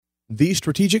The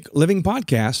Strategic Living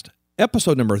Podcast,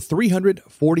 episode number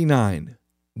 349.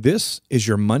 This is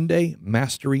your Monday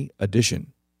Mastery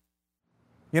Edition.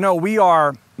 You know, we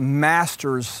are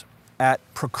masters at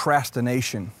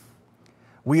procrastination.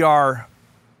 We are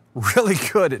really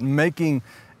good at making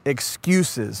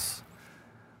excuses.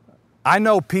 I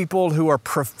know people who are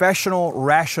professional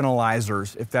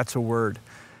rationalizers, if that's a word.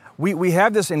 We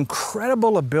have this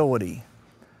incredible ability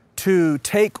to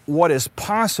take what is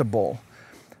possible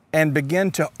and begin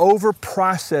to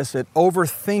over-process it,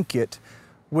 overthink it,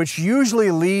 which usually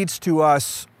leads to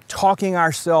us talking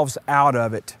ourselves out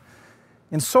of it.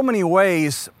 In so many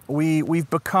ways, we've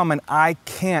become an I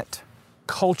can't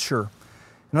culture.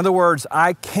 In other words,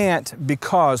 I can't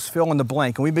because fill in the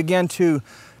blank. And we begin to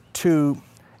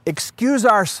excuse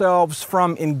ourselves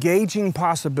from engaging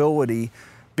possibility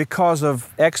because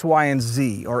of X, Y, and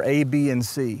Z, or A, B, and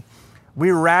C.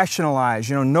 We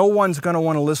rationalize, no one's going to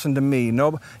want to listen to me.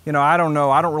 I don't know.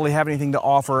 I don't really have anything to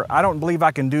offer. I don't believe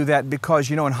I can do that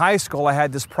because, in high school I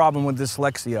had this problem with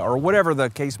dyslexia or whatever the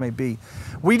case may be.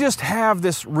 We just have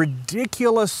this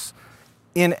ridiculous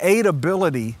innate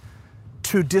ability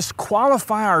to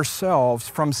disqualify ourselves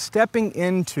from stepping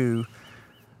into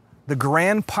the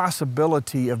grand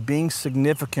possibility of being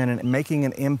significant and making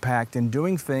an impact and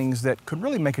doing things that could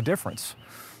really make a difference.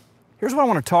 Here's what I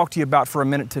want to talk to you about for a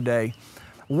minute today.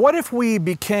 What if we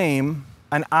became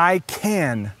an I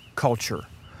can culture?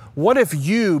 What if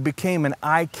you became an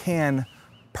I can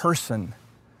person?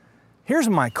 Here's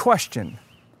my question.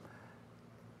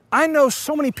 I know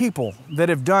so many people that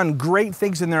have done great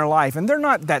things in their life, and they're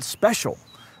not that special.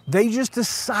 They just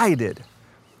decided.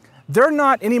 They're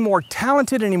not any more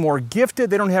talented, any more gifted.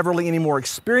 They don't have really any more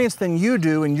experience than you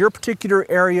do in your particular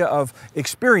area of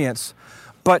experience,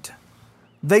 but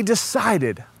they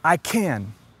decided, I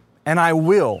can and I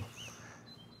will.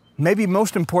 Maybe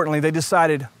most importantly, they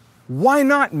decided, why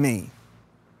not me?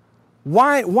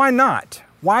 Why not?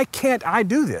 Why can't I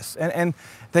do this? And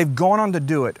they've gone on to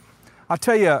do it. I'll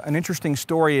tell you an interesting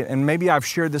story, and maybe I've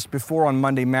shared this before on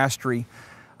Monday Mastery.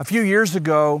 A few years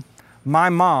ago, my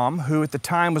mom, who at the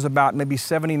time was about maybe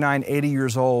 79, 80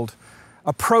 years old,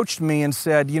 approached me and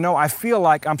said, I feel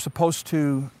like I'm supposed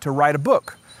to write a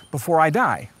book before I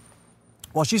die.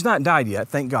 Well, she's not died yet,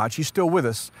 thank God. She's still with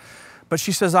us. But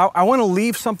she says, I want to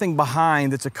leave something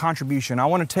behind that's a contribution. I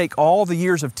want to take all the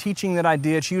years of teaching that I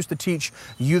did. She used to teach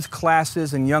youth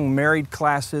classes and young married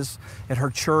classes at her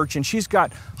church. And she's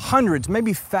got hundreds,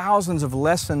 maybe thousands of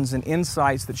lessons and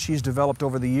insights that she's developed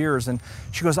over the years. And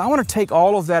she goes, I want to take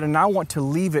all of that and I want to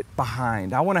leave it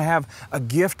behind. I want to have a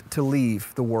gift to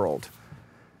leave the world.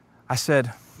 I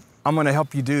said, I'm going to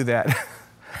help you do that.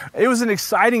 It was an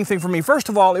exciting thing for me. First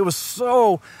of all, it was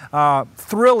so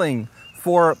thrilling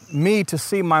for me to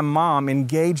see my mom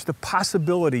engage the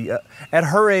possibility at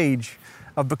her age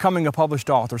of becoming a published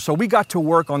author. So we got to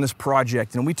work on this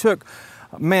project and we took,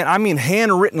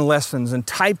 handwritten lessons and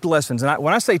typed lessons. And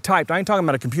when I say typed, I ain't talking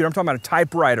about a computer, I'm talking about a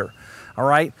typewriter, all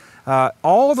right?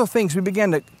 All the things, we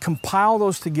began to compile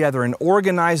those together and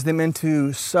organize them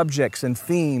into subjects and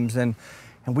themes. And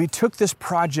we took this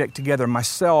project together,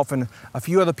 myself and a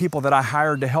few other people that I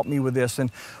hired to help me with this.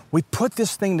 And we put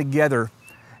this thing together.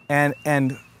 And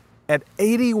at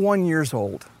 81 years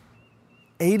old,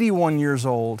 it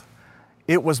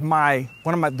was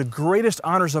the greatest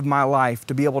honors of my life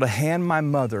to be able to hand my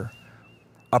mother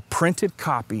a printed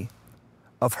copy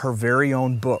of her very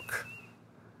own book.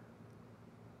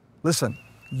 Listen,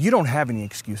 you don't have any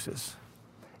excuses.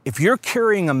 If you're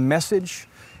carrying a message,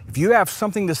 if you have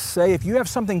something to say, if you have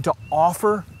something to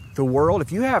offer the world,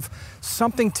 if you have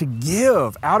something to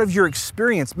give out of your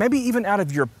experience, maybe even out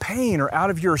of your pain or out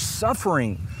of your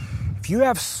suffering, if you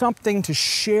have something to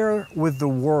share with the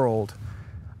world,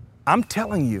 I'm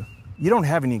telling you, you don't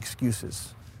have any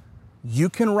excuses. You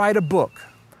can write a book.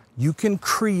 You can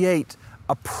create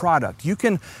a product. You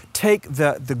can take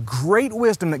the great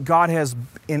wisdom that God has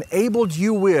enabled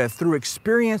you with through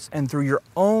experience and through your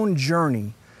own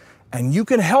journey, and you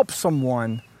can help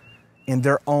someone in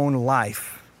their own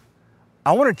life.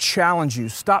 I want to challenge you,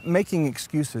 stop making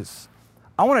excuses.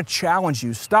 I want to challenge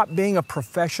you, stop being a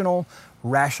professional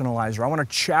rationalizer. I want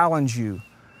to challenge you,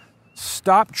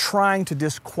 stop trying to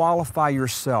disqualify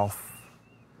yourself.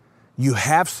 You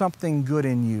have something good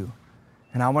in you,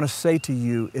 and I want to say to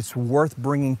you, it's worth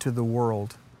bringing to the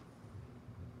world.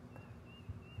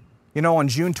 On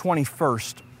June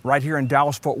 21st, right here in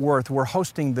Dallas-Fort Worth, we're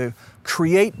hosting the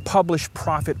Create, Publish,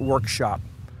 Profit Workshop.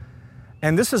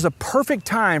 And this is a perfect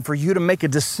time for you to make a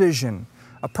decision,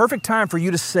 a perfect time for you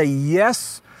to say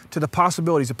yes to the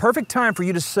possibilities, a perfect time for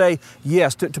you to say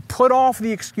yes, to put off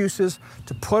the excuses,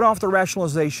 to put off the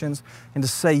rationalizations, and to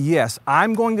say yes,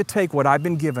 I'm going to take what I've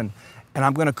been given and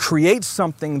I'm going to create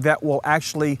something that will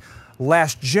actually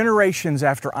last generations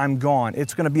after I'm gone.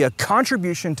 It's going to be a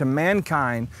contribution to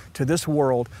mankind, to this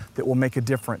world, that will make a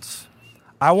difference.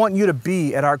 I want you to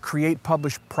be at our Create,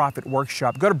 Publish, Profit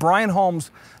workshop. Go to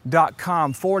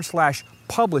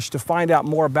brianholmes.com/publish to find out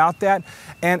more about that.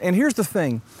 And here's the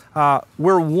thing,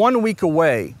 we're 1 week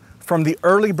away from the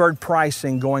early bird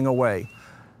pricing going away.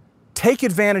 Take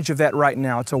advantage of that right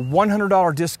now. It's a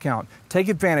 $100 discount. Take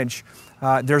advantage.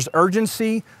 There's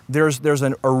urgency. There's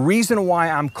a reason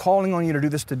why I'm calling on you to do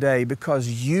this today, because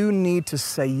you need to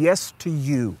say yes to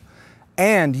you.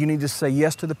 And you need to say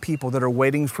yes to the people that are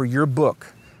waiting for your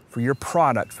book, for your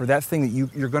product, for that thing that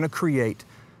you're going to create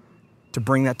to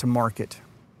bring that to market.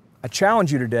 I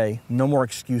challenge you today, no more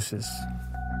excuses.